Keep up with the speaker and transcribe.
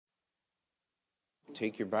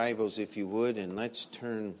Take your Bibles, if you would, and let's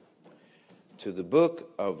turn to the book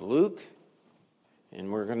of Luke.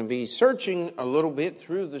 And we're going to be searching a little bit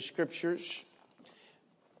through the Scriptures.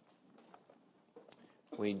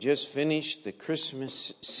 We just finished the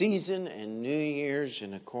Christmas season and New Year's.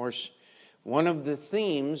 And, of course, one of the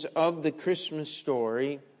themes of the Christmas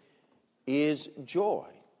story is joy.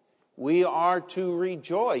 We are to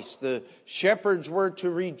rejoice. The shepherds were to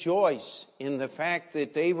rejoice in the fact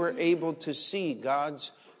that they were able to see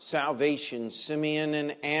God's salvation. Simeon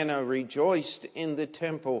and Anna rejoiced in the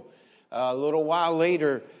temple. A little while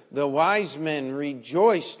later, the wise men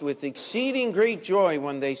rejoiced with exceeding great joy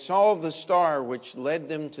when they saw the star which led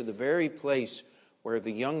them to the very place where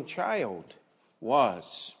the young child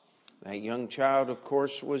was. That young child, of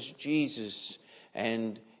course, was Jesus,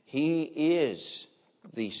 and he is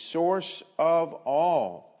the source of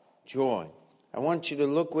all joy. I want you to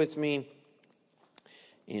look with me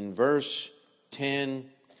in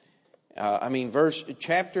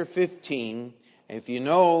chapter 15. If you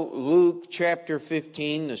know Luke chapter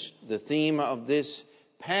 15, the theme of this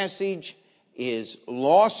passage is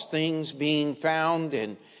lost things being found.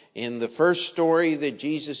 And in the first story that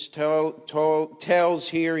Jesus tells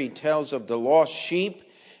here, he tells of the lost sheep.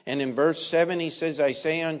 And in verse 7 he says, I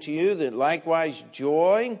say unto you that likewise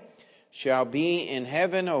joy shall be in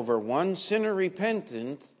heaven over one sinner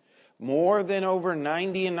repentant, more than over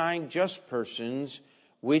 99 just persons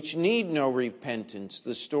which need no repentance.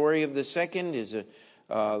 The story of the second is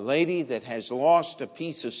a lady that has lost a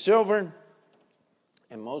piece of silver.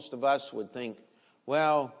 And most of us would think,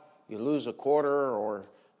 well, you lose a quarter, or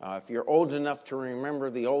if you're old enough to remember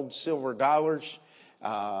the old silver dollars.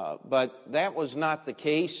 But that was not the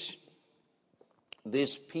case.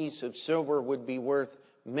 This piece of silver would be worth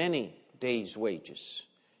many days' wages.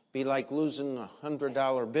 Be like losing a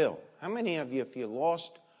 $100 bill. How many of you, if you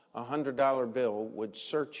lost a $100 bill, would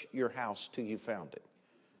search your house till you found it?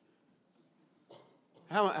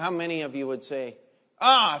 How many of you would say,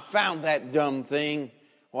 I found that dumb thing.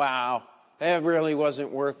 Wow, that really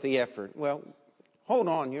wasn't worth the effort. Well, hold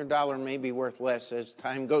on, your dollar may be worth less as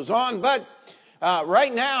time goes on, but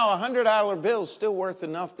right now, a $100 bill is still worth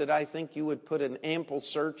enough that I think you would put an ample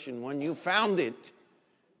search, and when you found it,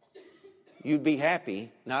 you'd be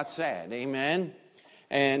happy, not sad. Amen?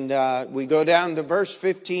 And we go down to verse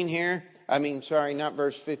 15 here. Not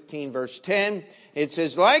verse 15, verse 10. It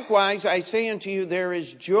says, Likewise, I say unto you, there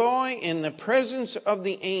is joy in the presence of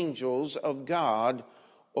the angels of God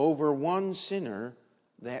over one sinner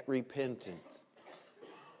that repenteth.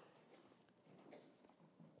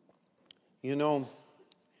 You know,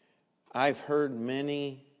 I've heard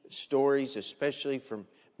many stories, especially from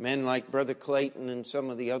men like Brother Clayton and some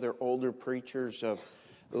of the other older preachers, of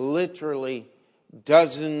literally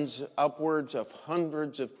dozens, upwards of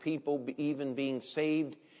hundreds of people even being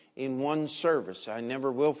saved in one service. I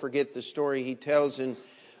never will forget the story he tells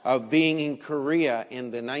of being in Korea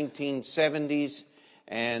in the 1970s.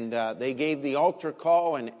 And they gave the altar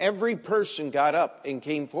call, and every person got up and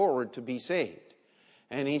came forward to be saved.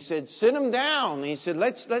 And he said, sit them down. He said,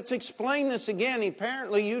 let's explain this again.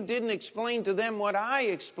 Apparently you didn't explain to them what I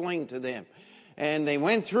explained to them. And they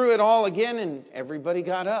went through it all again, and everybody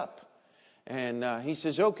got up. And he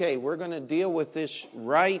says, okay, we're going to deal with this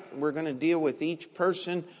right. We're going to deal with each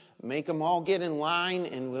person, make them all get in line,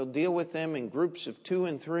 and we'll deal with them in groups of 2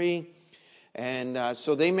 and 3. And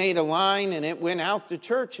so they made a line, and it went out the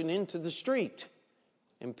church and into the street.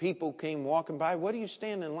 And people came walking by. What do you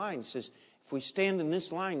stand in line? He says, if we stand in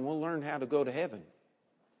this line, we'll learn how to go to heaven.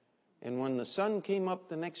 And when the sun came up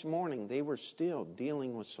the next morning, they were still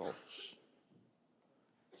dealing with souls.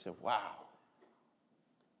 I said, wow.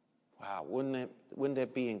 Wow, wouldn't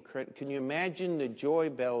that be incredible? Can you imagine the joy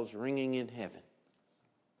bells ringing in heaven?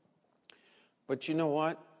 But you know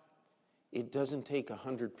what? It doesn't take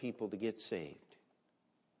 100 people to get saved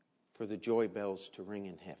for the joy bells to ring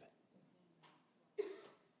in heaven. It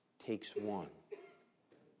takes one.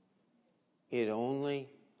 It only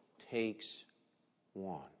takes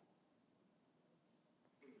one.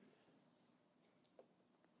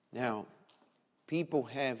 Now, people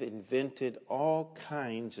have invented all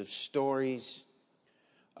kinds of stories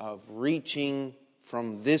of reaching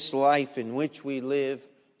from this life in which we live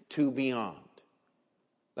to beyond.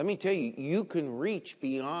 Let me tell you, you can reach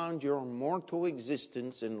beyond your mortal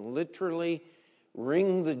existence and literally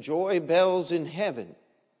ring the joy bells in heaven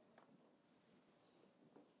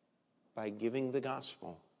by giving the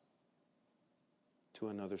gospel to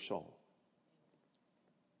another soul.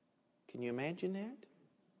 Can you imagine that?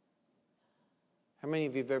 How many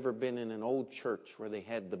of you have ever been in an old church where they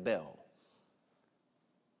had the bell?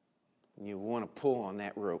 And you want to pull on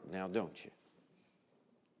that rope now, don't you?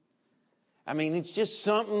 I mean, it's just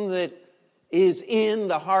something that is in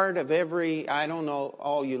the heart of every, I don't know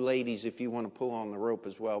all you ladies if you want to pull on the rope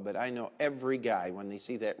as well, but I know every guy when they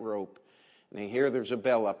see that rope and they hear there's a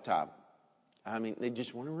bell up top, I mean, they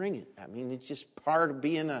just want to ring it. I mean, it's just part of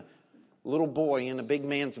being a little boy in a big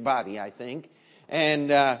man's body, I think. And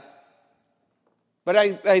but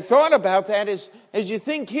I thought about that as you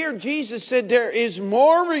think here, Jesus said there is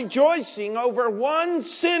more rejoicing over one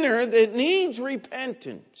sinner that needs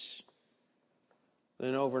repentance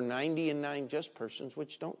than over 99 just persons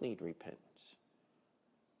which don't need repentance.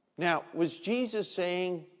 Now, was Jesus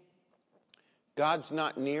saying God's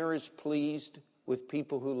not near as pleased with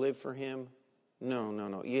people who live for him?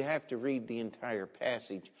 No. You have to read the entire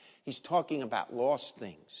passage. He's talking about lost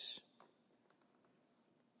things.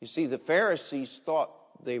 You see, the Pharisees thought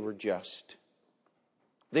they were just.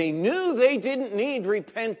 They knew they didn't need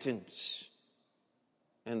repentance.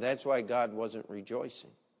 And that's why God wasn't rejoicing.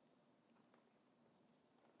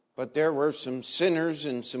 But there were some sinners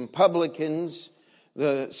and some publicans,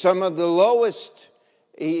 some of the lowest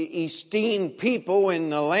esteemed people in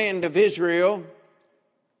the land of Israel.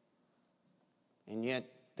 And yet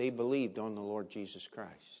they believed on the Lord Jesus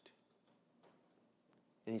Christ.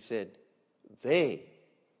 And he said, they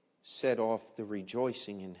set off the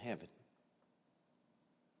rejoicing in heaven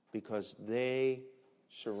because they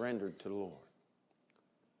surrendered to the Lord.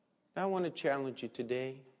 Now, I want to challenge you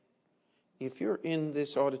today. If you're in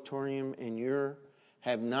this auditorium and you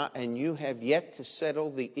have yet to settle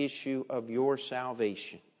the issue of your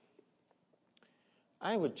salvation,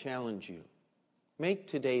 I would challenge you. Make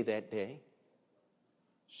today that day.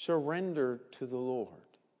 Surrender to the Lord.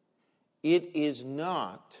 It is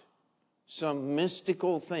not some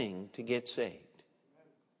mystical thing to get saved.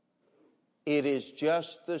 It is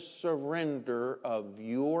just the surrender of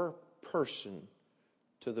your person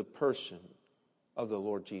to the person of the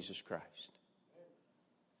Lord Jesus Christ.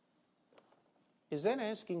 Is that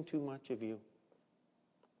asking too much of you?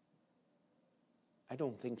 I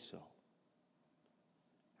don't think so.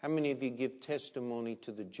 How many of you give testimony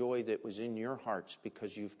to the joy that was in your hearts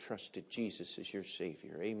because you've trusted Jesus as your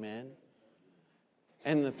Savior? Amen?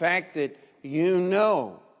 And the fact that you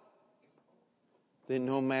know that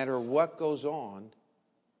no matter what goes on,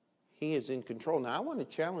 He is in control. Now, I want to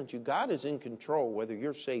challenge you. God is in control whether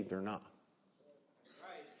you're saved or not.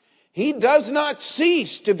 He does not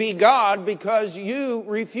cease to be God because you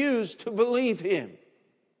refuse to believe Him.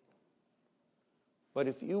 But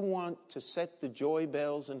if you want to set the joy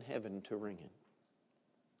bells in heaven to ringing,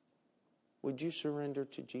 would you surrender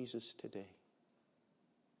to Jesus today?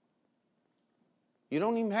 You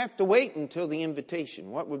don't even have to wait until the invitation.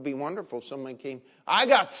 What would be wonderful if someone came, I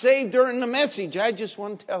got saved during the message. I just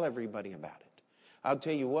want to tell everybody about it. I'll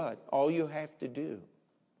tell you what, all you have to do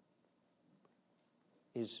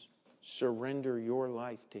is surrender your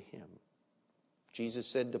life to Him. Jesus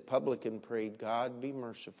said the publican prayed, God, be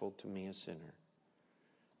merciful to me, a sinner.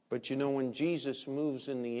 But you know, when Jesus moves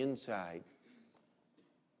in the inside,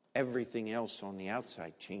 everything else on the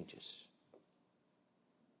outside changes.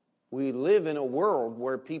 We live in a world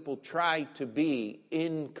where people try to be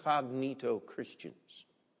incognito Christians.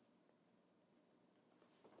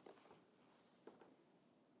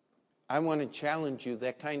 I want to challenge you,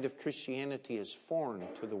 that kind of Christianity is foreign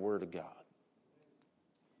to the Word of God.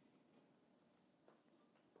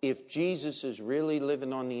 If Jesus is really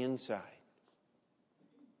living on the inside,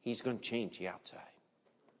 He's going to change the outside.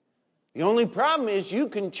 The only problem is you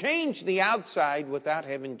can change the outside without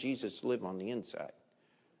having Jesus live on the inside.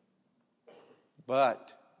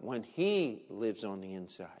 But when He lives on the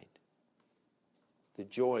inside, the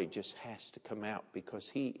joy just has to come out because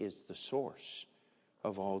He is the source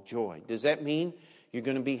of all joy. Does that mean you're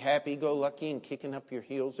going to be happy-go-lucky and kicking up your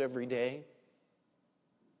heels every day?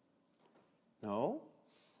 No.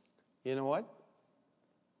 You know what?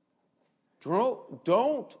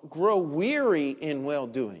 Don't grow weary in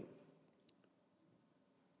well-doing.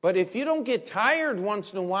 But if you don't get tired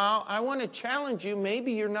once in a while, I want to challenge you,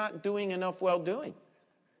 maybe you're not doing enough well-doing.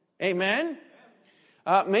 Amen?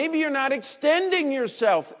 Maybe you're not extending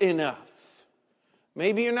yourself enough.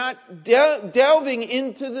 Maybe you're not delving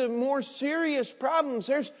into the more serious problems.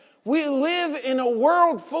 We live in a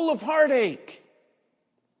world full of heartache.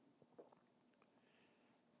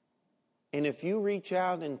 And if you reach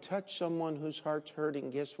out and touch someone whose heart's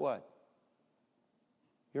hurting, guess what?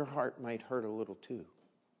 Your heart might hurt a little too.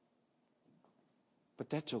 But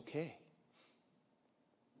that's okay.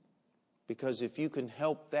 Because if you can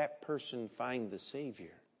help that person find the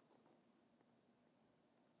Savior,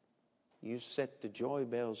 you set the joy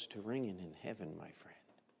bells to ringing in heaven, my friend.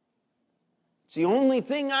 It's the only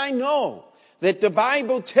thing I know that the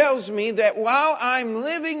Bible tells me that while I'm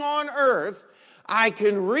living on earth, I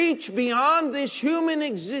can reach beyond this human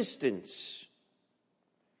existence.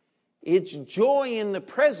 It's joy in the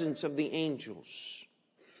presence of the angels.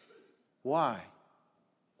 Why?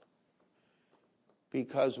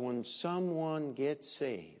 Because when someone gets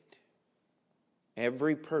saved,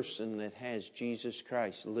 every person that has Jesus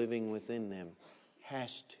Christ living within them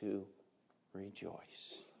has to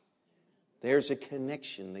rejoice. There's a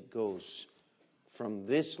connection that goes from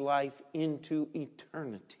this life into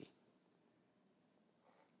eternity.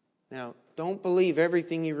 Now, don't believe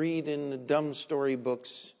everything you read in the dumb story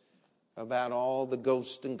books about all the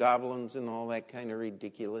ghosts and goblins and all that kind of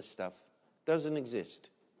ridiculous stuff. Doesn't exist.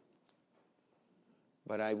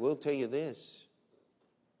 But I will tell you this.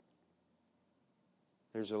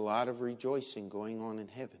 There's a lot of rejoicing going on in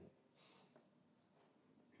heaven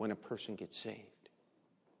when a person gets saved.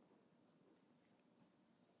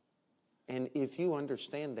 And if you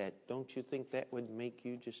understand that, don't you think that would make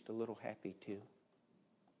you just a little happy too?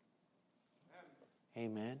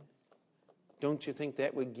 Amen. Don't you think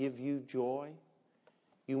that would give you joy?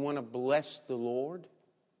 You want to bless the Lord?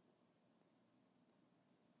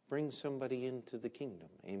 Bring somebody into the kingdom.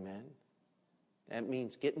 Amen. That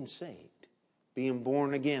means getting saved. Being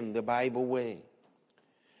born again the Bible way.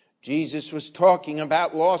 Jesus was talking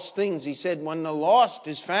about lost things. He said, when the lost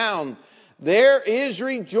is found, there is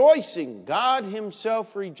rejoicing. God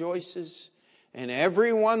himself rejoices. And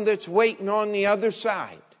everyone that's waiting on the other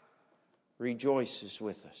side rejoices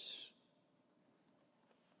with us.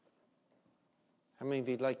 How many of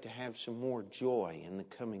you'd like to have some more joy in the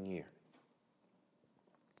coming year?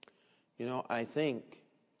 You know,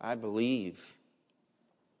 I believe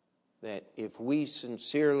that if we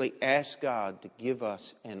sincerely ask God to give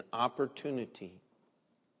us an opportunity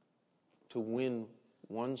to win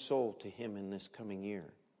one soul to him in this coming year,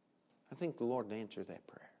 I think the Lord will answer that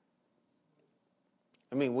prayer.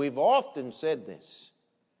 I mean, we've often said this.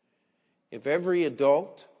 If every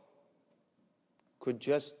adult could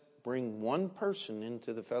just bring one person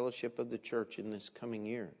into the fellowship of the church in this coming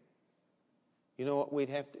year, you know what we'd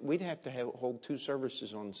have to hold 2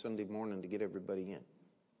 services on Sunday morning to get everybody in.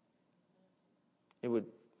 It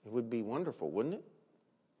would be wonderful, wouldn't it?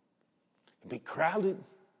 It'd be crowded,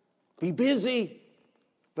 be busy,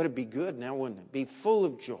 but it'd be good now, wouldn't it? Be full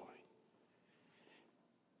of joy.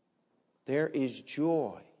 There is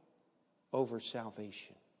joy over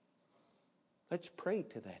salvation. Let's pray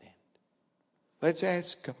to that end. Let's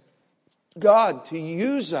ask God to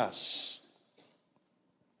use us.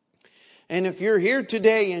 And if you're here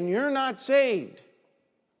today and you're not saved,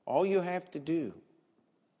 all you have to do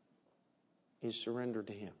is surrender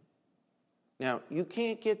to him. Now, you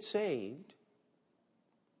can't get saved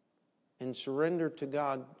and surrender to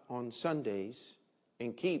God on Sundays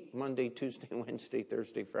and keep Monday, Tuesday, Wednesday,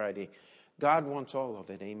 Thursday, Friday. God wants all of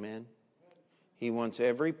it, amen? He wants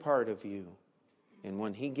every part of you. And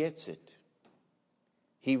when he gets it,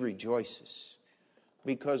 he rejoices.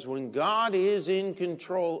 Because when God is in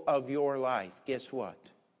control of your life, guess what?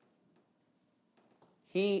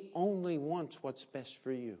 He only wants what's best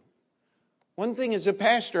for you. One thing as a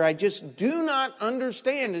pastor I just do not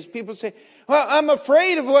understand is people say, well, I'm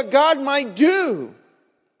afraid of what God might do.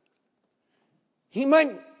 He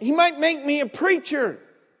might make me a preacher.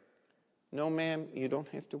 No, ma'am, you don't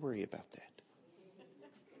have to worry about that.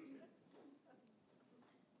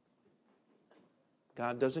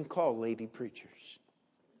 God doesn't call lady preachers.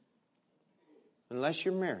 Unless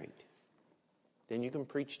you're married. Then you can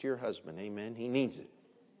preach to your husband. Amen. He needs it.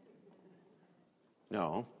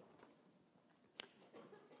 No.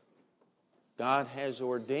 God has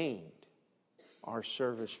ordained our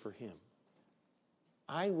service for him.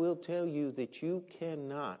 I will tell you that you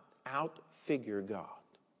cannot outfigure God.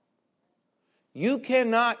 You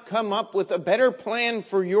cannot come up with a better plan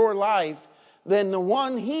for your life than the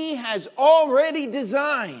one he has already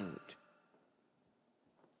designed.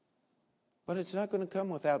 But it's not going to come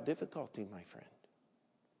without difficulty, my friend.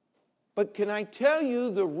 But can I tell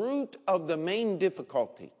you the root of the main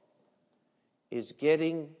difficulty is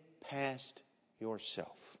getting past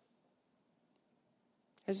yourself.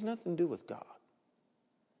 It has nothing to do with God.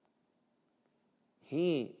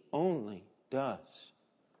 He only does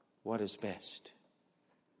what is best.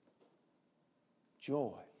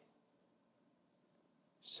 Joy.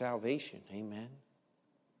 Salvation, amen.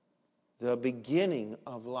 The beginning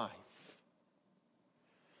of life.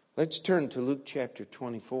 Let's turn to Luke chapter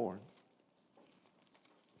 24.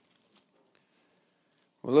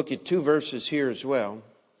 We'll look at 2 verses here as well.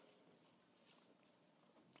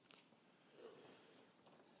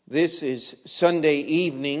 This is Sunday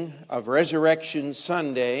evening of Resurrection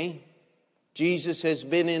Sunday. Jesus has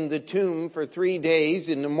been in the tomb for 3 days.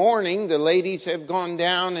 In the morning, the ladies have gone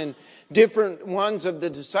down, and different ones of the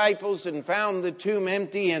disciples, and found the tomb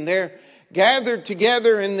empty, and they're gathered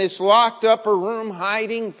together in this locked upper room,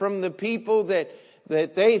 hiding from the people that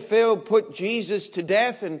they feel put Jesus to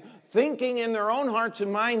death, and thinking in their own hearts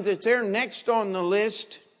and minds that they're next on the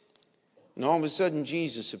list. And all of a sudden,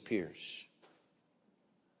 Jesus appears.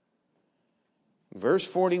 Verse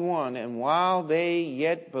 41, and while they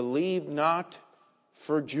yet believed not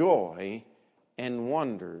for joy and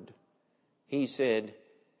wondered, he said,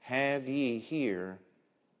 have ye here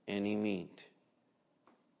any meat?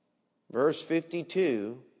 Verse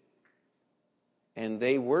 52, and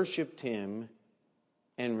they worshipped him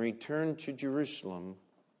and returned to Jerusalem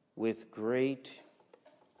with great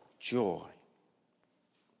joy.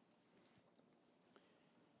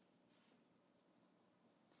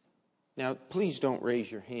 Now, please don't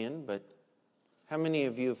raise your hand, but how many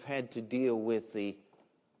of you have had to deal with the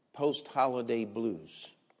post-holiday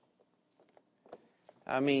blues?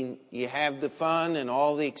 I mean, you have the fun and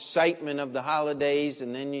all the excitement of the holidays,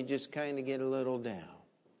 and then you just kind of get a little down.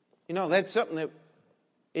 You know, that's something that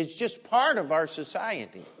is just part of our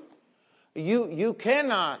society. You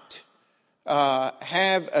cannot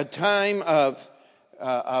have a time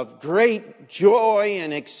of great joy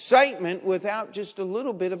and excitement without just a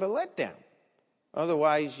little bit of a letdown.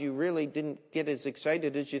 Otherwise, you really didn't get as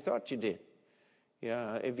excited as you thought you did.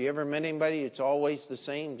 Yeah, if you ever met anybody, it's always the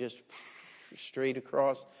same, just straight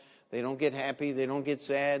across. They don't get happy, they don't get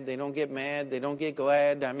sad, they don't get mad, they don't get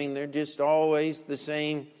glad. I mean, they're just always the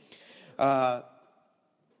same.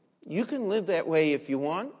 You can live that way if you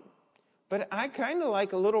want, but I kind of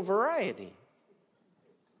like a little variety.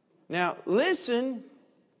 Now, listen,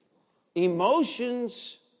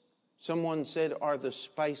 emotions, someone said, are the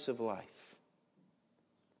spice of life.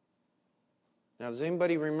 Now, does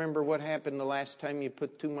anybody remember what happened the last time you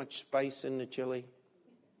put too much spice in the chili?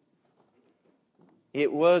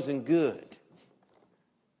 It wasn't good.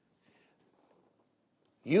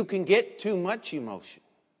 You can get too much emotion.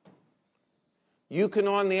 You can,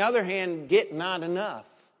 on the other hand, get not enough.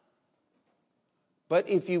 But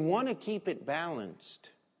if you want to keep it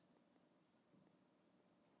balanced,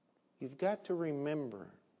 you've got to remember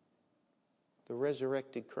the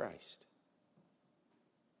resurrected Christ.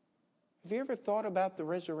 Have you ever thought about the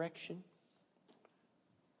resurrection?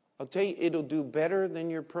 I'll tell you, it'll do better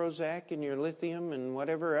than your Prozac and your lithium and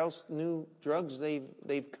whatever else new drugs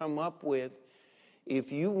they've come up with.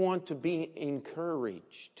 If you want to be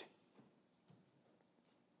encouraged,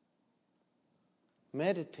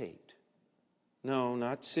 meditate. No,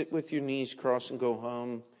 not sit with your knees crossed and go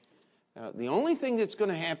home. The only thing that's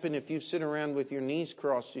going to happen if you sit around with your knees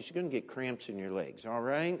crossed is you're going to get cramps in your legs, all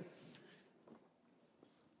right?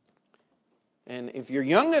 And if you're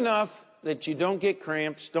young enough that you don't get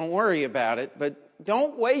cramps, don't worry about it, but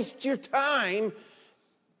don't waste your time.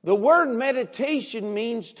 The word meditation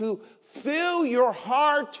means to fill your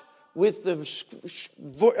heart with the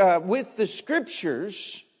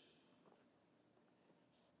Scriptures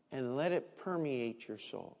and let it permeate your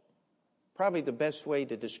soul. Probably the best way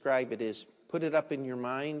to describe it is put it up in your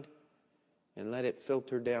mind and let it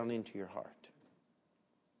filter down into your heart.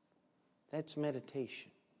 That's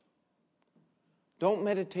meditation. Don't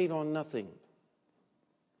meditate on nothing.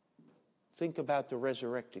 Think about the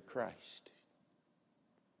resurrected Christ.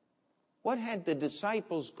 What had the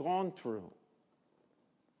disciples gone through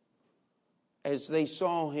as they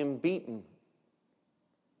saw him beaten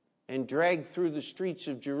and dragged through the streets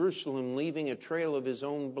of Jerusalem, leaving a trail of his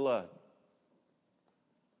own blood?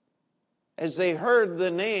 As they heard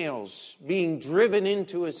the nails being driven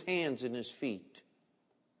into his hands and his feet.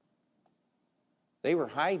 They were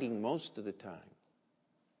hiding most of the time.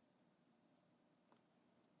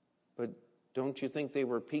 But don't you think they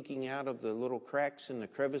were peeking out of the little cracks and the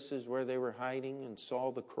crevices where they were hiding and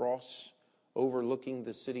saw the cross overlooking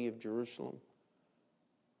the city of Jerusalem?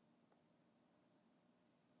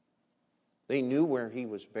 They knew where he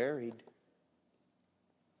was buried.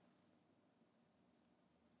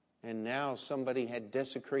 And now somebody had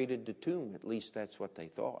desecrated the tomb. At least that's what they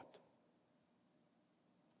thought.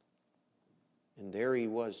 And there he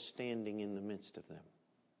was standing in the midst of them.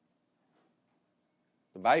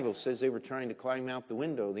 The Bible says they were trying to climb out the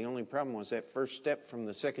window. The only problem was that first step from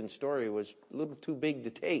the second story was a little too big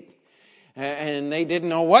to take. And they didn't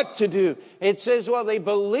know what to do. It says, well, they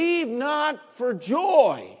believed not for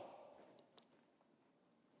joy.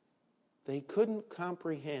 They couldn't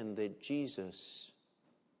comprehend that Jesus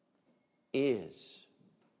is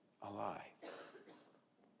alive.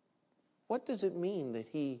 What does it mean that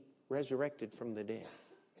he resurrected from the dead?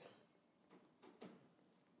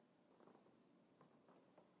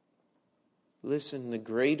 Listen, the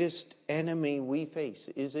greatest enemy we face,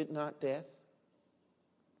 is it not death?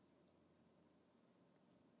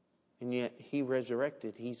 And yet He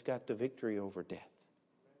resurrected. He's got the victory over death.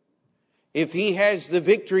 If He has the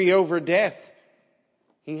victory over death,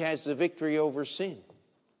 He has the victory over sin.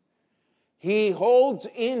 He holds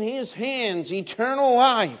in His hands eternal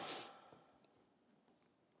life.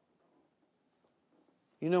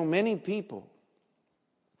 You know, many people,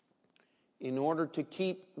 in order to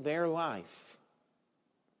keep their life,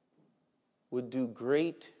 would do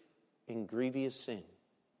great and grievous sin.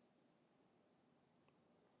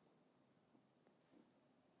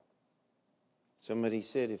 Somebody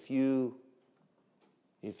said, if you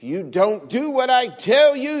don't do what I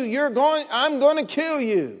tell you, I'm going to kill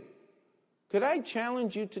you. Could I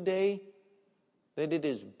challenge you today that it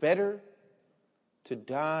is better to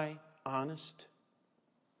die honest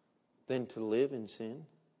than to live in sin?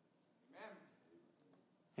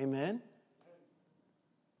 Amen?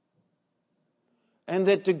 And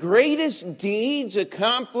that the greatest deeds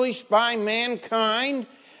accomplished by mankind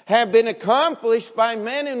have been accomplished by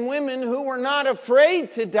men and women who were not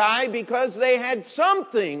afraid to die because they had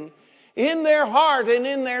something in their heart and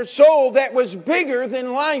in their soul that was bigger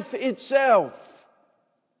than life itself.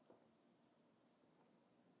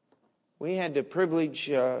 We had the privilege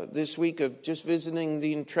this week of just visiting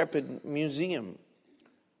the Intrepid Museum.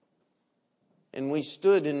 And we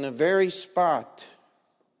stood in the very spot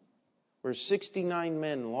where 69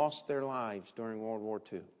 men lost their lives during World War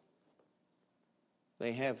II.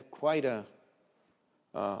 They have quite a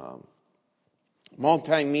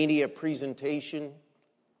multimedia presentation.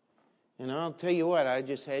 And I'll tell you what, I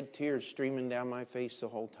just had tears streaming down my face the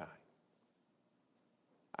whole time.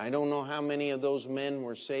 I don't know how many of those men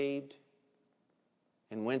were saved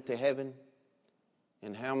and went to heaven,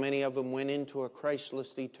 and how many of them went into a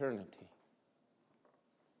Christless eternity.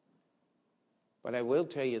 But I will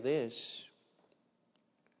tell you this,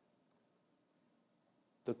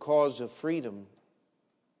 the cause of freedom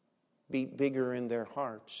beat bigger in their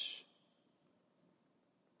hearts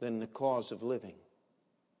than the cause of living.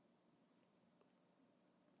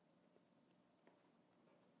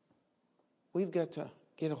 We've got to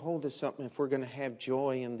get a hold of something if we're going to have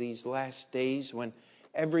joy in these last days when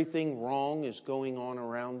everything wrong is going on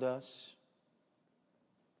around us.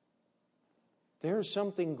 There's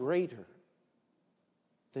something greater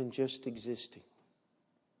than just existing.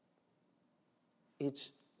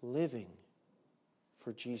 It's living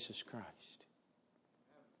for Jesus Christ.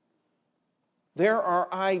 There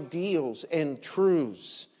are ideals and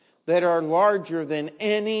truths that are larger than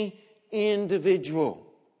any individual.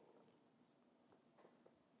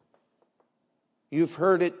 You've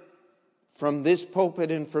heard it from this pulpit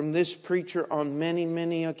and from this preacher on many,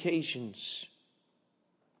 many occasions.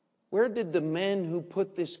 Where did the men who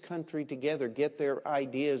put this country together get their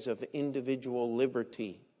ideas of individual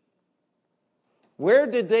liberty? Where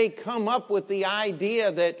did they come up with the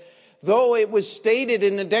idea that though it was stated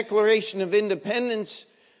in the Declaration of Independence,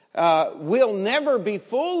 will never be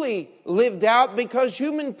fully lived out because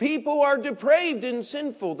human people are depraved and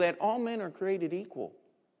sinful, that all men are created equal?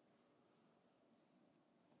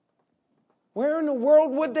 Where in the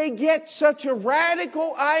world would they get such a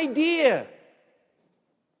radical idea?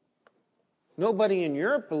 Nobody in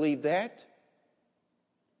Europe believed that.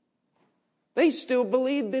 They still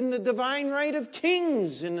believed in the divine right of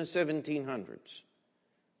kings in the 1700s,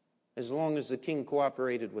 as long as the king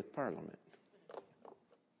cooperated with Parliament.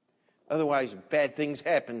 Otherwise, bad things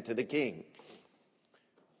happened to the king.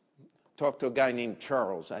 Talked to a guy named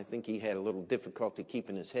Charles. I think he had a little difficulty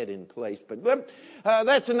keeping his head in place, but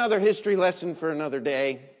that's another history lesson for another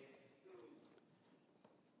day.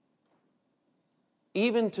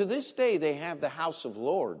 Even to this day, they have the House of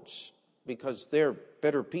Lords because they're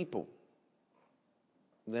better people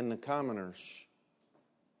than the commoners.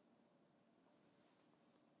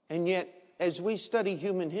 And yet, as we study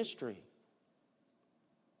human history,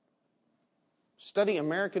 study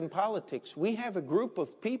American politics, we have a group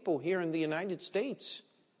of people here in the United States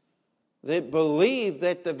that believe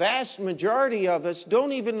that the vast majority of us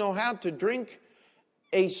don't even know how to drink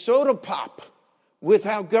a soda pop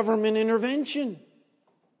without government intervention.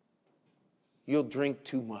 You'll drink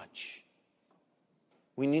too much.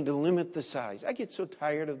 We need to limit the size. I get so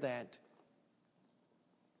tired of that.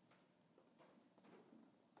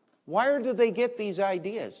 Why do they get these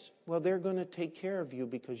ideas? Well, they're going to take care of you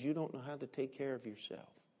because you don't know how to take care of yourself.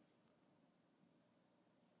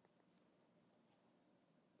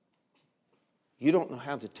 You don't know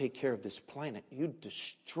how to take care of this planet. You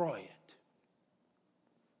destroy it.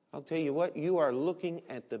 I'll tell you what, you are looking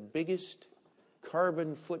at the biggest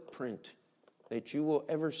carbon footprint that you will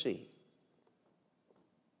ever see.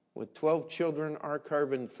 With 12 children, our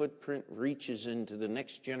carbon footprint reaches into the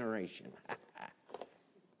next generation.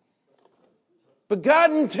 But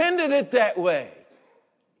God intended it that way.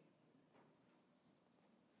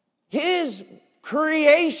 His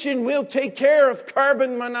creation will take care of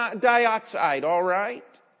carbon dioxide, all right?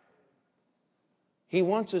 He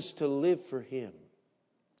wants us to live for Him.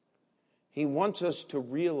 He wants us to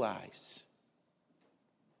realize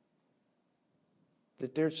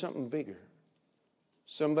that there's something bigger.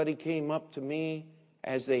 Somebody came up to me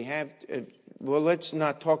as they have, well, let's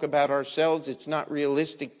not talk about ourselves. It's not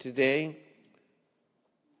realistic today.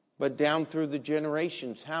 But down through the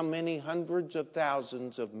generations, how many hundreds of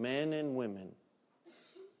thousands of men and women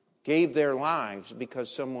gave their lives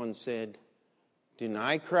because someone said,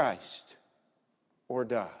 deny Christ or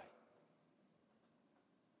die?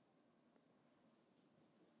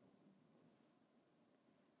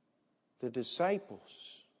 The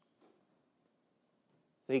disciples,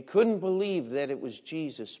 they couldn't believe that it was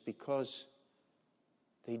Jesus because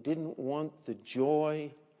they didn't want the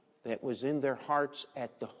joy that was in their hearts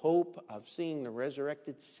at the hope of seeing the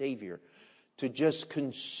resurrected Savior to just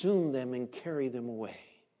consume them and carry them away.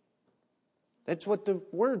 That's what the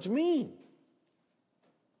words mean.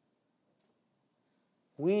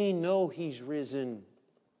 We know He's risen.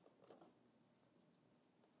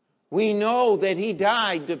 We know that He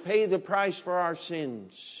died to pay the price for our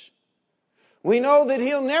sins. We know that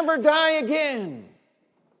He'll never die again.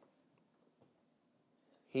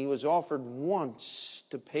 He was offered once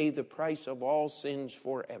to pay the price of all sins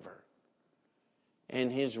forever. And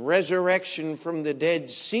His resurrection from the dead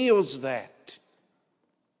seals that.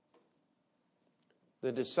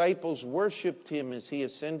 The disciples worshiped Him as He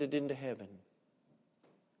ascended into heaven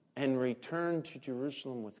and returned to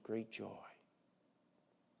Jerusalem with great joy.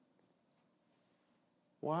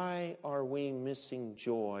 Why are we missing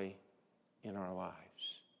joy in our lives?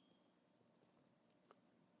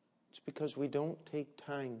 It's because we don't take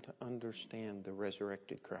time to understand the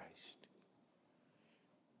resurrected Christ.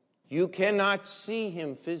 You cannot see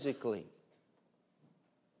Him physically,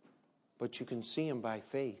 but you can see Him by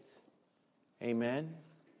faith. Amen?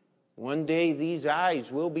 One day these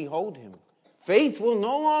eyes will behold Him. Faith will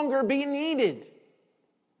no longer be needed.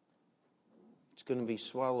 It's going to be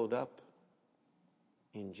swallowed up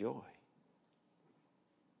in joy.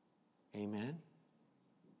 Amen?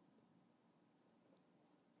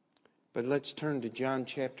 But let's turn to John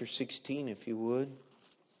chapter 16, if you would.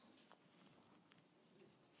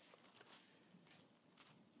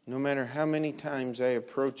 No matter how many times I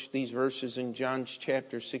approach these verses in John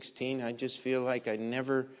chapter 16, I just feel like I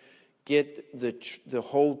never get the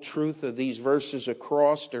whole truth of these verses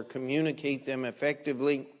across or communicate them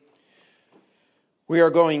effectively. We are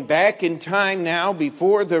going back in time now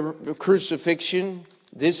before the crucifixion.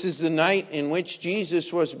 This is the night in which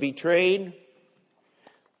Jesus was betrayed.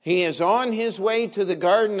 He is on His way to the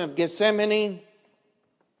Garden of Gethsemane.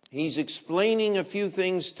 He's explaining a few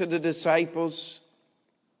things to the disciples.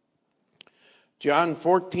 John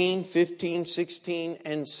 14, 15, 16,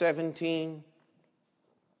 and 17.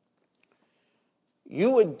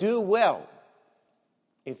 You would do well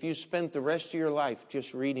if you spent the rest of your life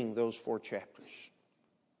just reading those 4 chapters.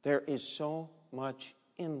 There is so much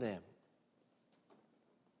in them.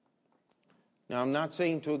 Now, I'm not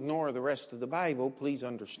saying to ignore the rest of the Bible, please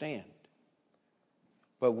understand.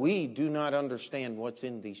 But we do not understand what's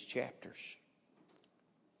in these chapters.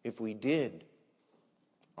 If we did,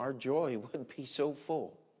 our joy would be so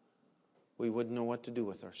full, we wouldn't know what to do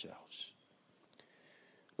with ourselves.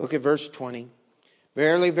 Look at verse 20.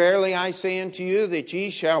 Verily, verily, I say unto you that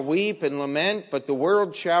ye shall weep and lament, but the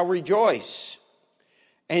world shall rejoice.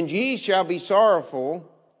 And ye shall be sorrowful,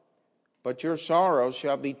 but your sorrow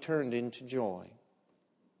shall be turned into joy.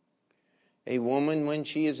 A woman, when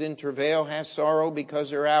she is in travail, hath sorrow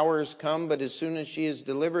because her hour is come, but as soon as she is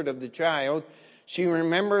delivered of the child, she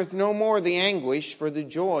remembereth no more the anguish for the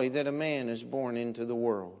joy that a man is born into the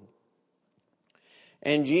world.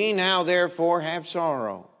 And ye now therefore have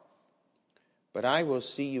sorrow, but I will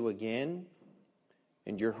see you again,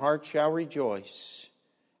 and your heart shall rejoice,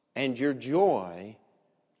 and your joy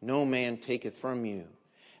no man taketh from you.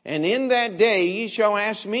 And in that day ye shall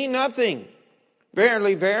ask me nothing.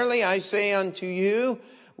 Verily, verily, I say unto you,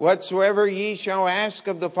 whatsoever ye shall ask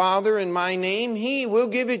of the Father in my name, He will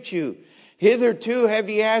give it you. Hitherto have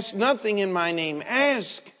ye asked nothing in my name.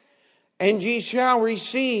 Ask, and ye shall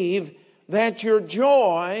receive, that your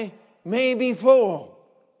joy may be full.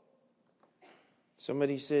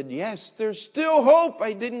 Somebody said, yes, there's still hope.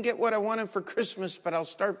 I didn't get what I wanted for Christmas, but I'll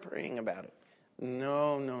start praying about it.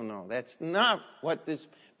 No. That's not what this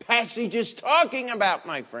passage is talking about,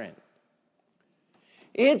 my friend.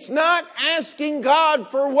 It's not asking God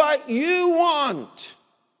for what you want.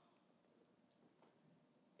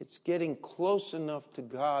 It's getting close enough to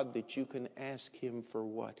God that you can ask Him for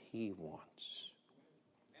what He wants.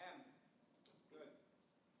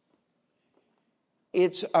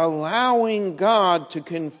 It's allowing God to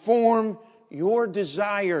conform your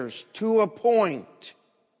desires to a point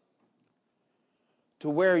to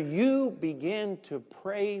where you begin to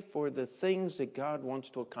pray for the things that God wants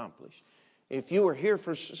to accomplish. If you were here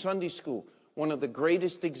for Sunday school, one of the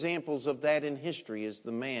greatest examples of that in history is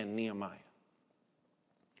the man Nehemiah.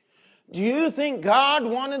 Do you think God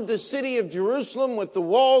wanted the city of Jerusalem with the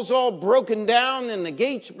walls all broken down and the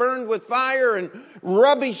gates burned with fire and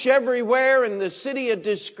rubbish everywhere and the city a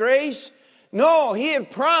disgrace? No, He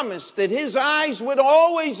had promised that His eyes would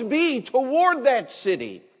always be toward that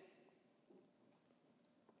city.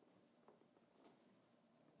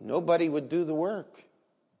 Nobody would do the work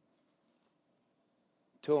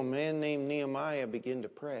till a man named Nehemiah began to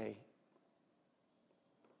pray.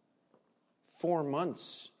 4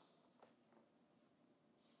 months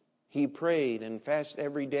he prayed and fasted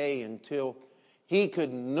every day until he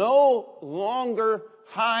could no longer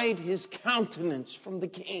hide his countenance from the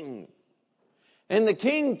king. And the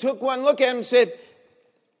king took one look at him and said,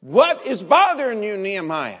 "What is bothering you,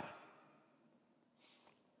 Nehemiah?"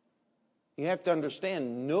 You have to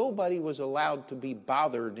understand, nobody was allowed to be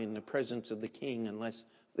bothered in the presence of the king unless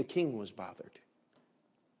the king was bothered.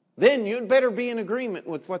 Then you'd better be in agreement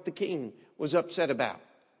with what the king was upset about.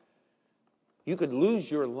 You could lose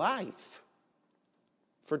your life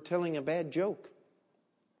for telling a bad joke.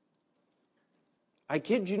 I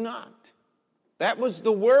kid you not. That was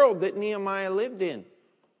the world that Nehemiah lived in.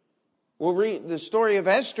 We'll read the story of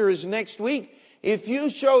Esther is next week. If you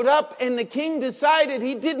showed up and the king decided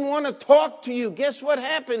he didn't want to talk to you, guess what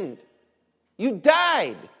happened? You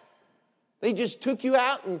died. They just took you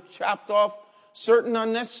out and chopped off certain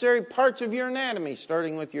unnecessary parts of your anatomy,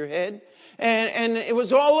 starting with your head. And it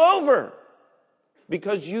was all over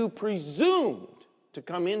because you presumed to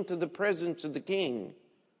come into the presence of the king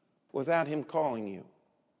without him calling you.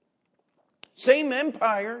 Same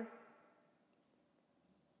empire.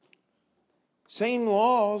 Same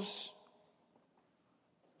laws.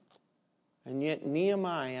 And yet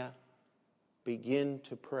Nehemiah began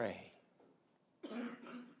to pray.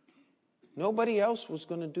 Nobody else was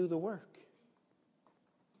going to do the work.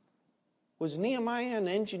 Was Nehemiah an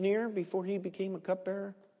engineer before he became a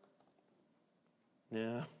cupbearer?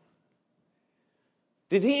 No.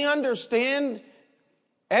 Did he understand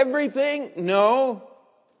everything? No.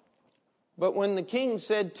 But when the king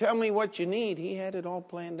said, "Tell me what you need," he had it all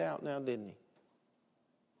planned out now, didn't he?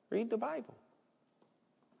 Read the Bible.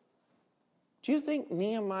 Do you think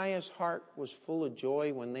Nehemiah's heart was full of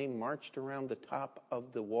joy when they marched around the top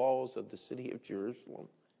of the walls of the city of Jerusalem?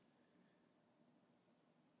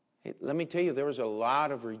 Let me tell you, there was a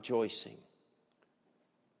lot of rejoicing.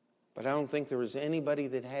 But I don't think there was anybody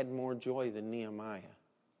that had more joy than Nehemiah.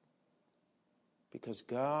 Because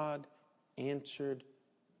God answered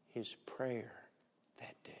his prayer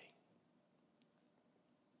that day.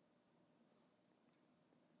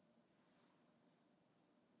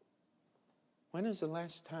 When is the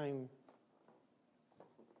last time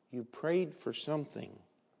you prayed for something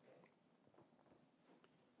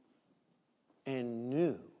and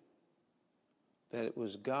knew that it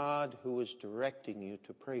was God who was directing you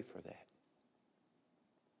to pray for that?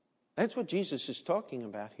 That's what Jesus is talking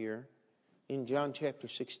about here in John chapter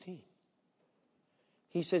 16.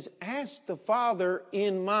 He says, "Ask the Father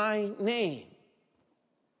in my name."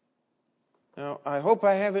 Now, I hope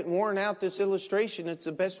I haven't worn out this illustration. It's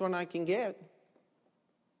the best one I can get.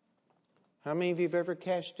 How many of you have ever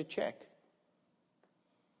cashed a check?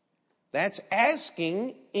 That's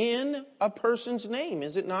asking in a person's name,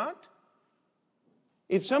 is it not?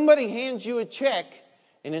 If somebody hands you a check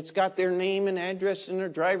and it's got their name and address and their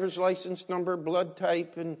driver's license number, blood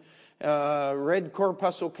type, and red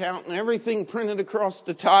corpuscle count and everything printed across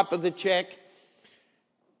the top of the check,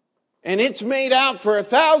 and it's made out for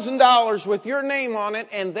 $1,000 with your name on it,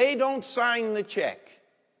 and they don't sign the check,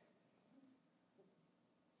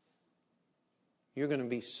 you're going to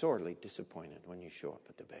be sorely disappointed when you show up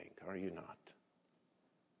at the bank, are you not?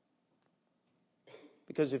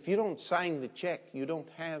 Because if you don't sign the check, you don't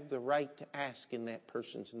have the right to ask in that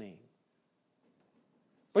person's name.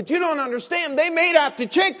 But you don't understand. They made out the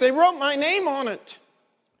check. They wrote my name on it.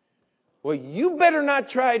 Well, you better not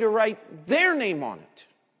try to write their name on it.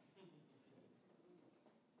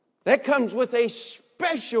 That comes with a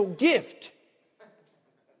special gift.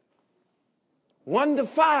 1 to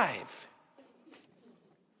 5.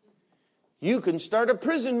 You can start a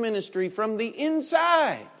prison ministry from the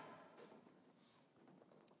inside.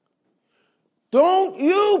 Don't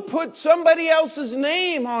you put somebody else's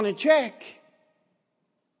name on a check.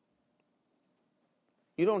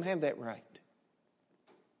 You don't have that right.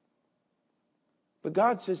 But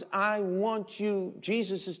God says, I want you,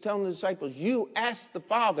 Jesus is telling the disciples, you ask the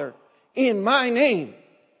Father in my name.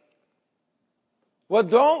 Well,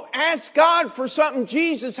 don't ask God for something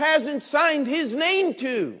Jesus hasn't signed his name to.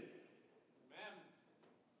 Amen.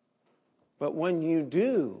 But when you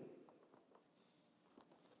do,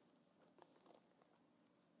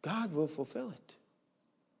 God will fulfill it.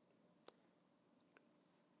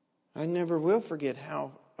 I never will forget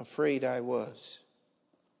how afraid I was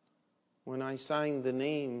when I signed the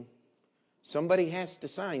name. Somebody has to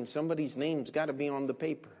sign. Somebody's name's got to be on the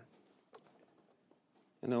paper.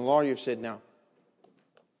 And the lawyer said, now,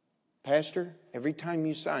 Pastor, every time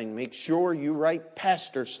you sign, make sure you write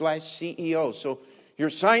pastor/CEO. So you're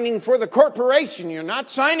signing for the corporation. You're not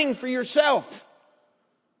signing for yourself.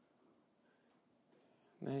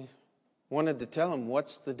 And I wanted to tell him,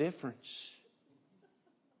 what's the difference?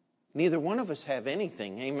 Neither one of us have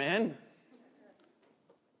anything. Amen?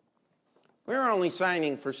 We're only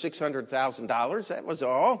signing for $600,000. That was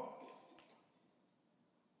all.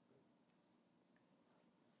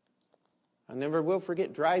 I never will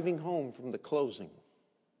forget driving home from the closing.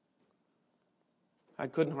 I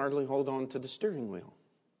couldn't hardly hold on to the steering wheel.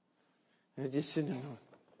 I was just sitting there going,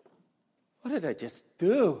 what did I just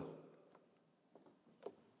do?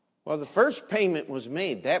 Well, the first payment was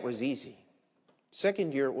made. That was easy.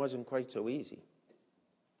 Second year, it wasn't quite so easy.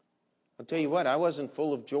 I'll tell you what, I wasn't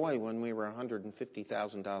full of joy when we were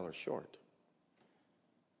 $150,000 short.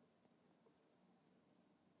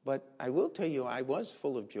 But I will tell you, I was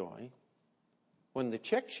full of joy when the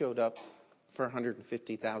check showed up for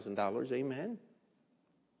 $150,000. Amen?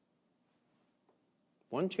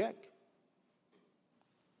 One check.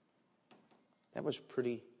 That was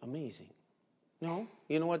pretty amazing. No,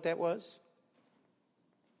 you know what that was?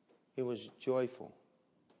 It was joyful.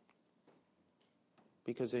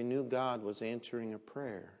 Because I knew God was answering a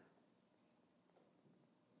prayer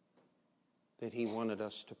that he wanted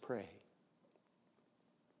us to pray.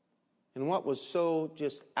 And what was so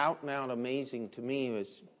just out and out amazing to me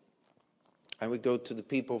was I would go to the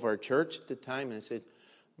people of our church at the time and I said,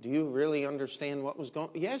 do you really understand what was going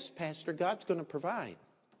on? Yes, Pastor, God's going to provide.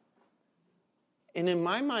 And in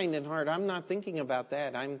my mind and heart, I'm not thinking about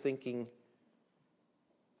that. I'm thinking,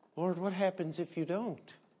 Lord, what happens if you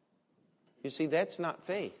don't? You see, that's not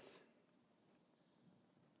faith.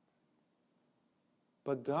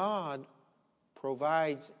 But God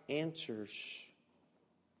provides answers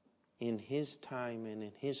in his time and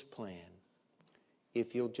in his plan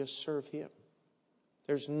if you'll just serve him.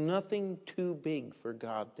 There's nothing too big for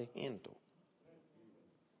God to handle.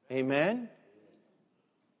 Amen?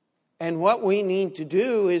 And what we need to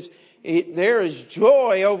do is, there is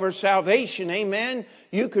joy over salvation. Amen?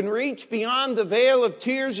 You can reach beyond the veil of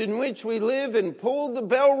tears in which we live and pull the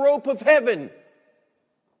bell rope of heaven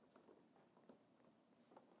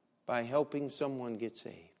by helping someone get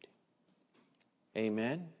saved.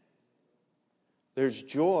 Amen? There's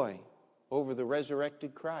joy over the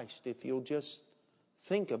resurrected Christ if you'll just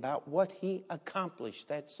think about what he accomplished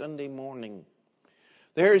that Sunday morning.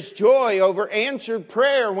 There's joy over answered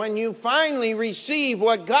prayer when you finally receive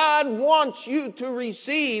what God wants you to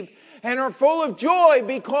receive and are full of joy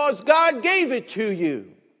because God gave it to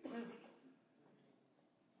you.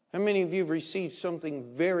 How many of you have received something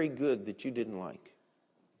very good that you didn't like?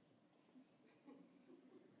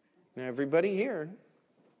 Now, everybody here.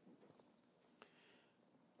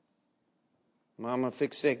 Mama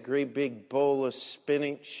fixed that great big bowl of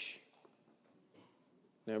spinach.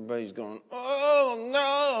 And everybody's going, oh,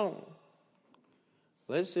 no.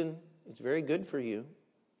 Listen, it's very good for you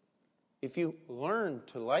if you learn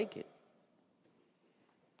to like it.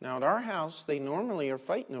 Now, at our house, they normally are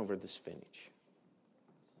fighting over the spinach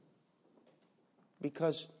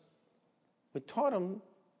because we taught them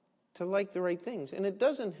to like the right things. And it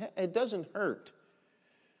doesn't hurt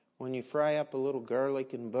when you fry up a little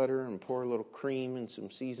garlic and butter and pour a little cream and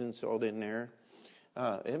some seasoned salt in there.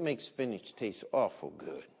 It makes spinach taste awful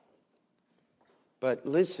good. But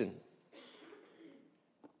listen,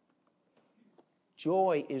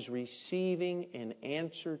 joy is receiving an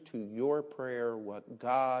answer to your prayer, what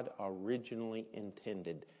God originally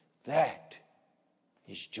intended. That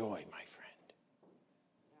is joy, my friend.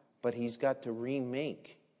 But he's got to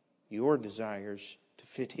remake your desires to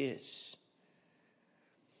fit his.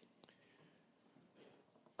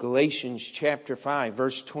 Galatians chapter 5,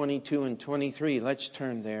 verse 22 and 23. Let's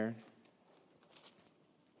turn there.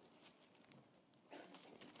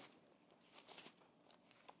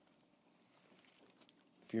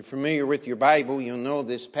 If you're familiar with your Bible, you'll know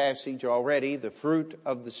this passage already, the fruit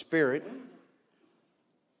of the Spirit.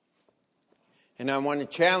 And I want to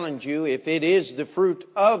challenge you, if it is the fruit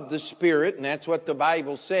of the Spirit, and that's what the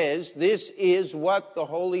Bible says, this is what the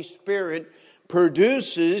Holy Spirit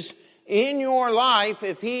produces in your life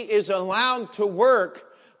if He is allowed to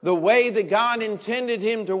work the way that God intended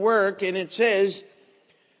Him to work. And it says,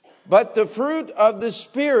 but the fruit of the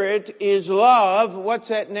Spirit is love. What's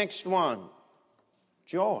that next one?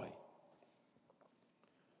 Joy.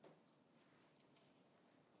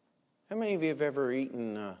 How many of you have ever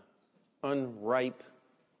eaten unripe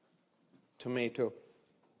tomato?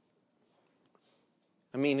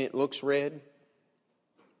 I mean, it looks red,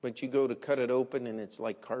 but you go to cut it open and it's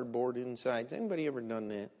like cardboard inside. Has anybody ever done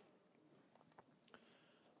that?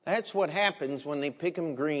 That's what happens when they pick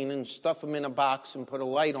them green and stuff them in a box and put a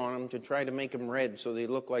light on them to try to make them red so they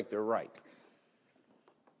look like they're ripe.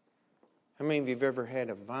 How many of you have ever had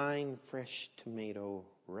a vine fresh tomato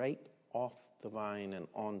right off the vine and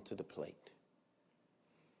onto the plate?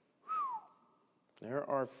 There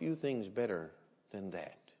are few things better than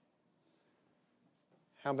that.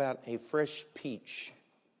 How about a fresh peach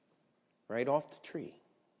right off the tree?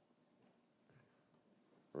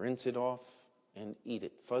 Rinse it off and eat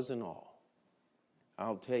it, fuzz and all.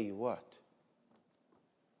 I'll tell you what.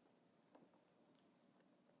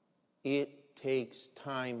 It takes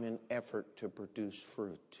time and effort to produce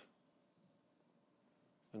fruit.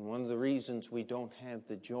 And one of the reasons we don't have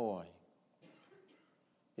the joy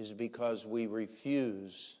is because we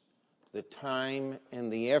refuse the time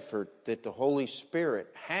and the effort that the Holy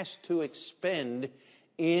Spirit has to expend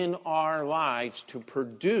in our lives to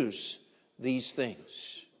produce these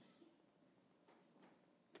things.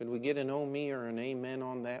 Could we get an oh me or an amen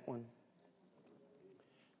on that one?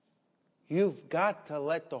 You've got to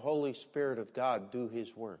let the Holy Spirit of God do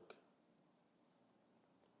His work.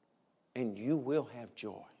 And you will have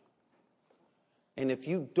joy. And if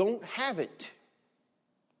you don't have it,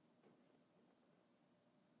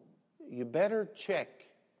 you better check.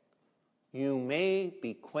 You may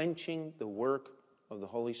be quenching the work of the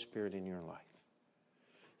Holy Spirit in your life.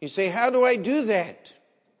 You say, how do I do that?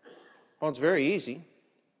 Well, it's very easy.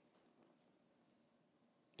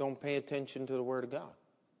 Don't pay attention to the Word of God.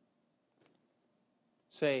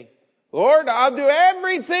 Say, Lord, I'll do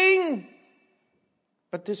everything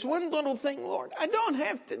but this one little thing, Lord. I don't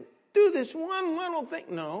have to do this one little thing.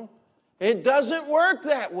 No, it doesn't work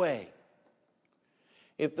that way.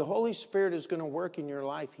 If the Holy Spirit is going to work in your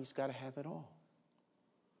life, He's got to have it all.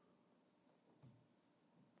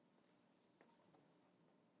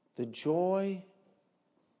 The joy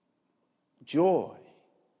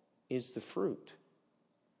is the fruit.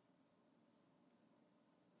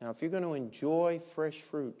 Now, if you're going to enjoy fresh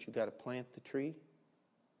fruit, you've got to plant the tree.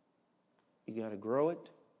 You got to grow it.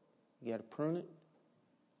 You got to prune it.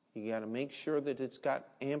 You got to make sure that it's got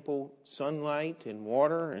ample sunlight and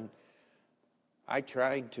water. And I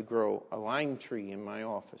tried to grow a lime tree in my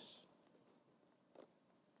office.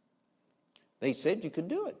 They said you could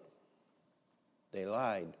do it. They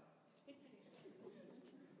lied.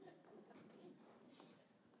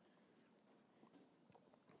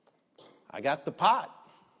 I got the pot.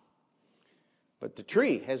 But the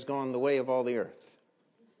tree has gone the way of all the earth.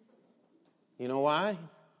 You know why?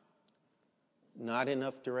 Not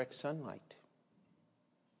enough direct sunlight.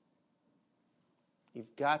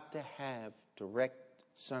 You've got to have direct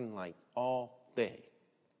sunlight all day.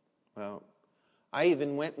 Well, I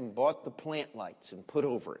even went and bought the plant lights and put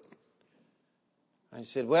over it. I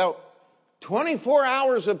said, well, 24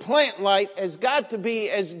 hours of plant light has got to be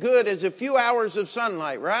as good as a few hours of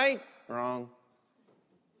sunlight, right? Wrong.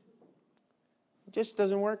 It just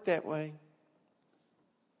doesn't work that way.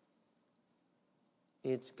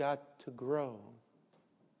 It's got to grow.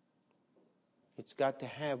 It's got to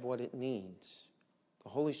have what it needs. The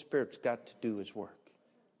Holy Spirit's got to do His work.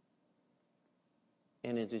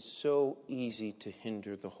 And it is so easy to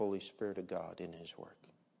hinder the Holy Spirit of God in His work.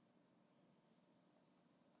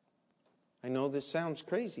 I know this sounds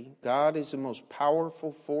crazy. God is the most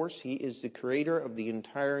powerful force. He is the creator of the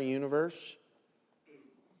entire universe.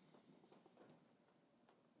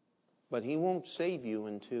 But He won't save you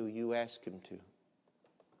until you ask Him to.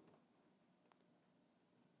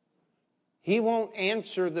 He won't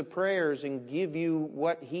answer the prayers and give you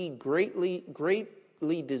what He greatly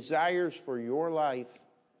desires for your life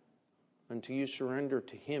until you surrender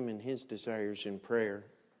to Him and His desires in prayer.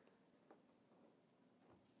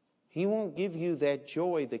 He won't give you that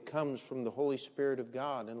joy that comes from the Holy Spirit of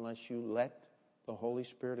God unless you let the Holy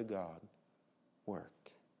Spirit of God work.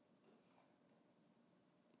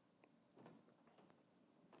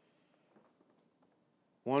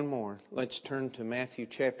 One more. Let's turn to Matthew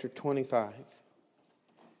chapter 25.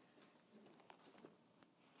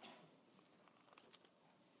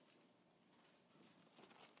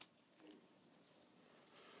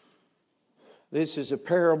 This is a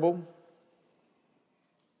parable.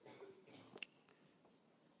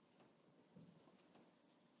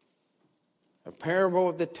 A parable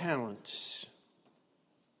of the talents.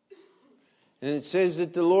 And it says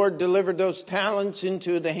that the Lord delivered those talents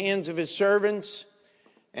into the hands of his servants.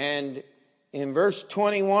 And in verse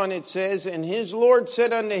 21 it says, and his Lord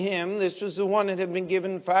said unto him, this was the one that had been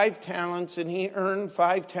given 5 talents, and he earned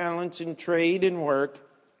 5 talents in trade and work.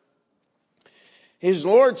 His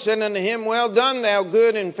Lord said unto him, well done, thou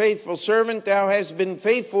good and faithful servant. Thou hast been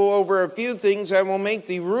faithful over a few things. I will make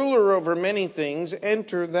thee ruler over many things.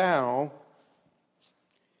 Enter thou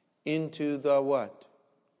into the what?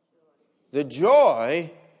 The joy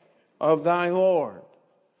of thy Lord.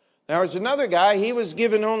 Now there's another guy, he was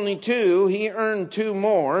given only 2. He earned 2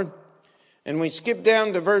 more. And we skip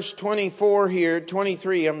down to verse 23,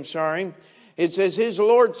 It says, his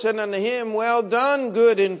Lord said unto him, well done,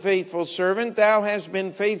 good and faithful servant. Thou hast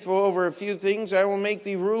been faithful over a few things. I will make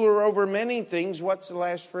thee ruler over many things. What's the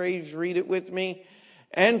last phrase? Read it with me.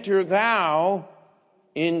 Enter thou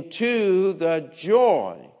into the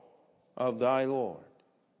joy of thy Lord.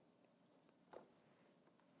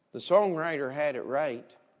 The songwriter had it right.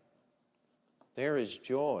 There is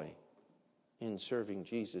joy in serving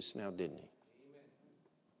Jesus now, didn't he?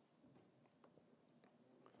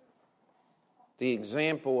 The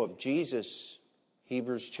example of Jesus,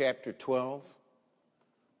 Hebrews chapter 12,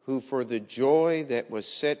 who for the joy that was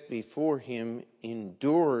set before him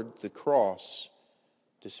endured the cross,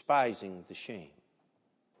 despising the shame.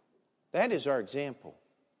 That is our example.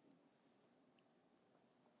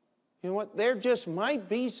 You know what? There just might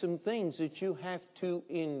be some things that you have to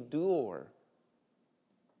endure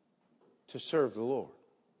to serve the Lord.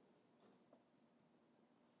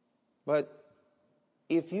 But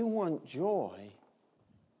if you want joy,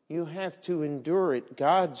 you have to endure it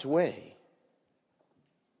God's way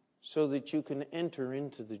so that you can enter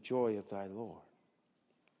into the joy of thy Lord.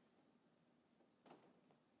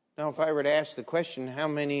 Now, if I were to ask the question, how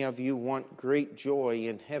many of you want great joy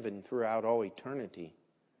in heaven throughout all eternity?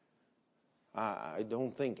 I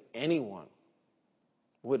don't think anyone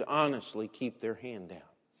would honestly keep their hand down.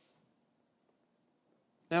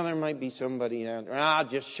 Now, there might be somebody out there, I'll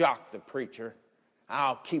just shock the preacher.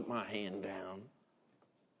 I'll keep my hand down.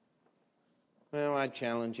 Well, I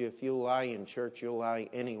challenge you, if you'll lie in church, you'll lie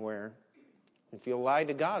anywhere. If you'll lie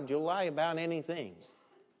to God, you'll lie about anything.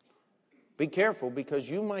 Be careful, because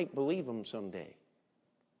you might believe them someday.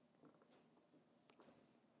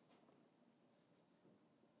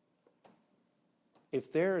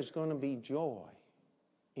 If there is going to be joy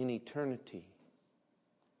in eternity,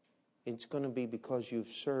 it's going to be because you've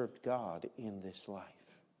served God in this life.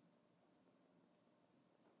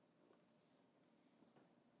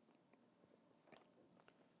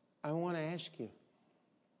 I want to ask you,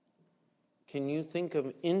 can you think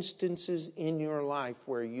of instances in your life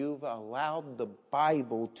where you've allowed the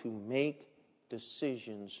Bible to make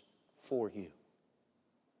decisions for you?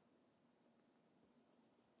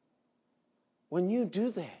 When you do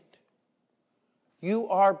that, you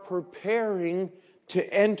are preparing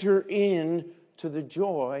to enter into the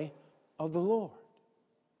joy of the Lord.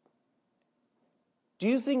 Do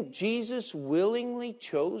you think Jesus willingly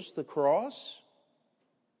chose the cross?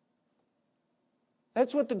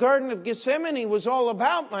 That's what the Garden of Gethsemane was all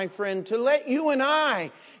about, my friend, to let you and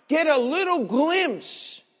I get a little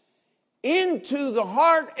glimpse into the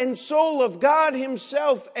heart and soul of God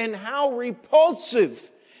himself, and how repulsive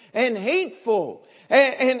and hateful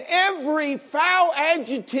and every foul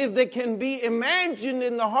adjective that can be imagined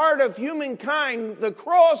in the heart of humankind the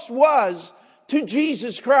cross was to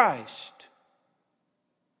Jesus Christ.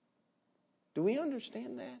 Do we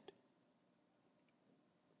understand that?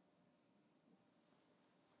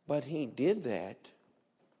 But he did that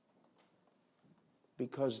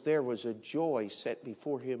because there was a joy set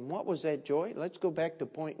before him. What was that joy? Let's go back to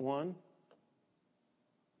point 1.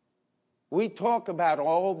 We talk about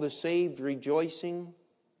all the saved rejoicing,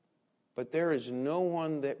 but there is no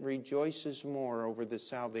one that rejoices more over the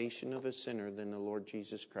salvation of a sinner than the Lord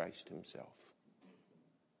Jesus Christ himself.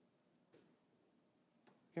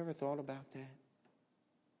 You ever thought about that?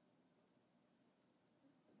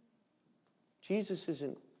 Jesus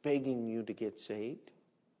isn't begging you to get saved.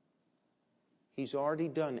 He's already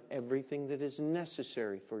done everything that is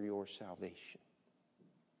necessary for your salvation.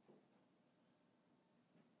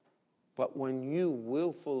 But when you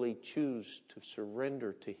willfully choose to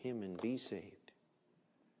surrender to him and be saved,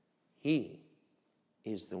 he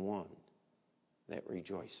is the one that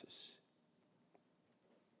rejoices.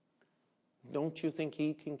 Don't you think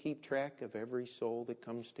He can keep track of every soul that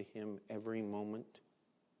comes to Him every moment?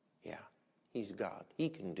 Yeah, He's God. He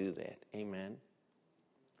can do that. Amen.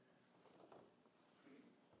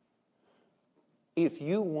 If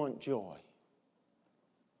you want joy,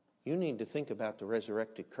 you need to think about the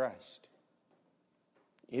resurrected Christ.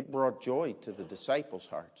 It brought joy to the disciples'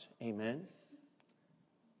 hearts. Amen.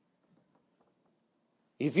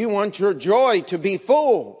 If you want your joy to be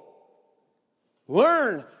full,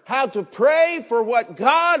 learn how to pray for what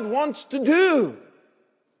God wants to do.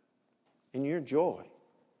 And your joy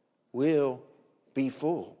will be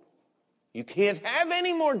full. You can't have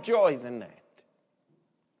any more joy than that.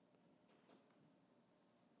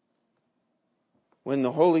 When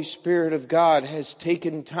the Holy Spirit of God has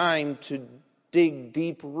taken time to dig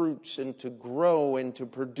deep roots and to grow and to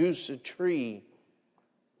produce a tree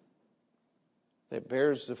that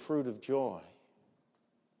bears the fruit of joy.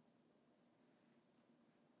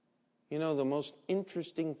 You know, the most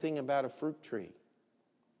interesting thing about a fruit tree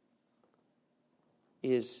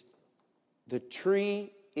is the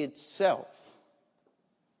tree itself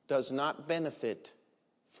does not benefit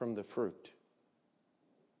from the fruit.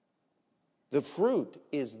 The fruit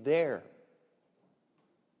is there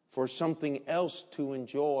for something else to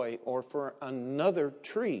enjoy or for another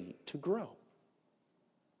tree to grow.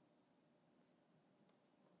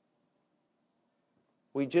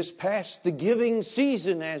 We just passed the giving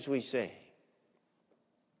season, as we say.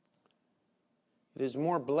 It is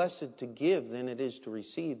more blessed to give than it is to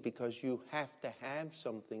receive because you have to have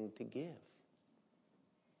something to give.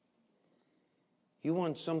 You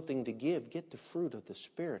want something to give, get the fruit of the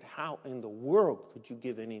Spirit. How in the world could you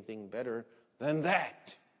give anything better than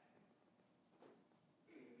that?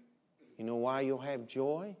 You know why you'll have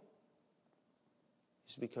joy?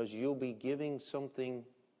 It's because you'll be giving something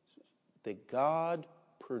that God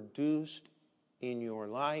produced in your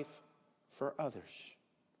life for others.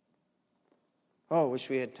 Oh, I wish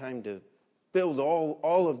we had time to build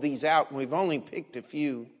all of these out, and we've only picked a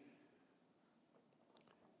few.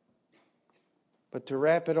 But to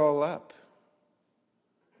wrap it all up,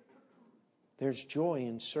 there's joy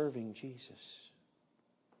in serving Jesus.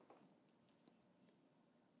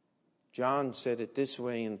 John said it this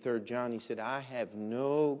way in 3 John. He said, I have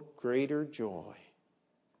no greater joy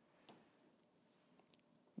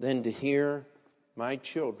than to hear my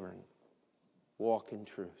children walk in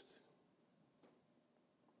truth.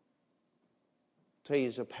 I'll tell you,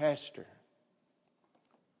 as a pastor,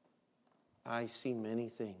 I see many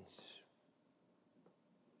things.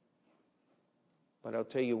 But I'll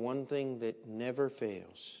tell you one thing that never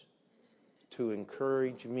fails to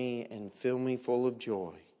encourage me and fill me full of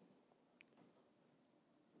joy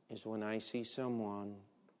is when I see someone,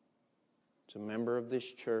 it's a member of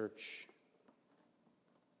this church,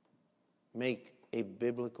 make a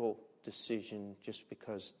biblical decision just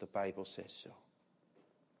because the Bible says so.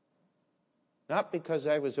 Not because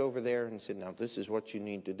I was over there and said, now this is what you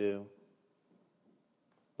need to do.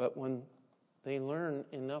 But when they learn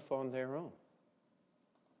enough on their own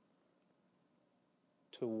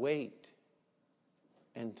to wait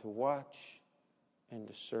and to watch and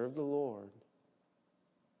to serve the Lord,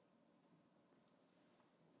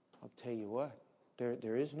 I'll tell you what,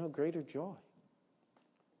 there is no greater joy.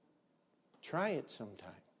 Try it sometime.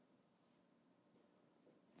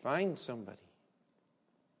 Find somebody.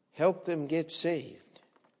 Help them get saved.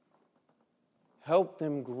 Help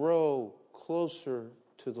them grow closer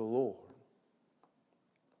to the Lord.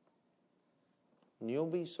 And you'll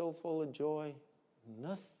be so full of joy,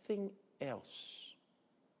 nothing else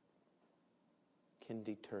can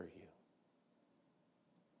deter you.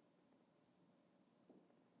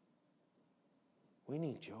 We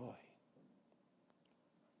need joy.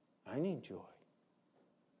 I need joy.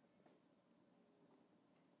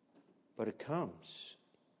 But it comes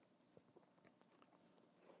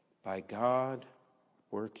by God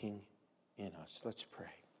working in us. Let's pray.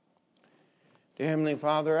 Dear Heavenly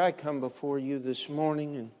Father, I come before you this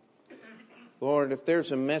morning, and Lord, if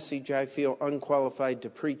there's a message I feel unqualified to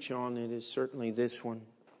preach on, it is certainly this one.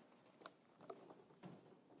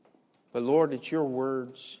 But Lord, it's your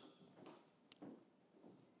words.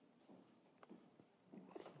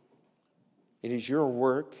 It is your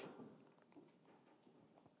work.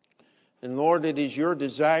 And Lord, it is your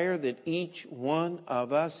desire that each one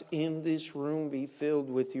of us in this room be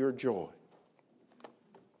filled with your joy.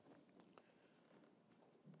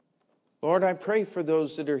 Lord, I pray for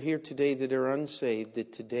those that are here today that are unsaved,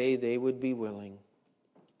 that today they would be willing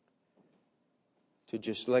to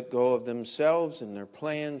just let go of themselves and their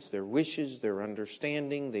plans, their wishes, their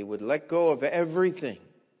understanding. They would let go of everything.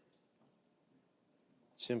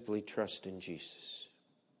 Simply trust in Jesus.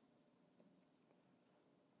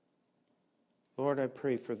 Lord, I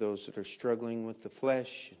pray for those that are struggling with the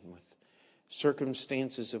flesh and with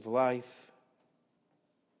circumstances of life,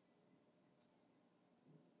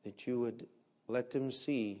 that you would let them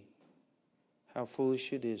see how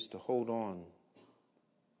foolish it is to hold on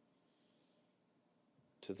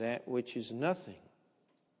to that which is nothing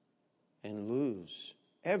and lose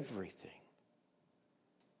everything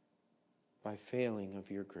by failing of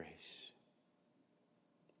your grace.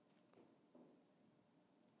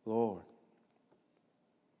 Lord,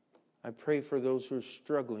 I pray for those who are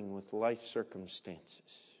struggling with life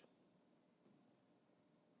circumstances,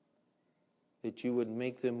 that you would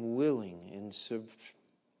make them willing and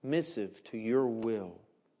submissive to your will,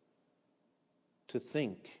 to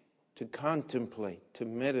think, to contemplate, to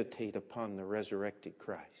meditate upon the resurrected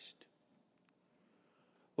Christ.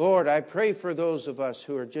 Lord, I pray for those of us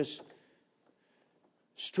who are just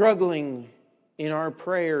struggling in our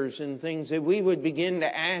prayers and things, that we would begin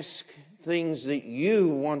to ask things that you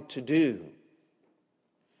want to do.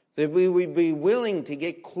 That we would be willing to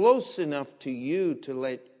get close enough to you to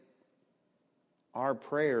let our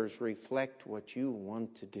prayers reflect what you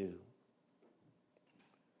want to do.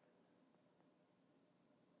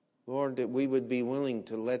 Lord, that we would be willing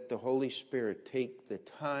to let the Holy Spirit take the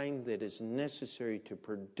time that is necessary to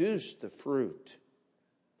produce the fruit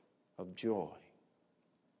of joy.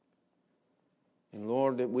 And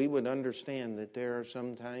Lord, that we would understand that there are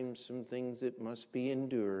sometimes some things that must be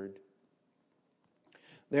endured.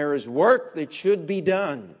 There is work that should be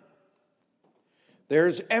done.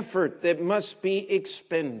 There's effort that must be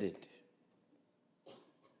expended.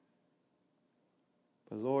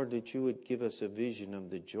 But Lord, that you would give us a vision of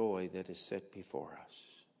the joy that is set before us.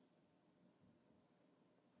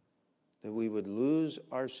 That we would lose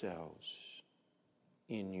ourselves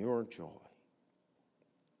in your joy.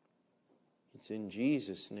 It's in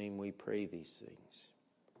Jesus' name we pray these things.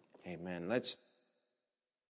 Amen. Let's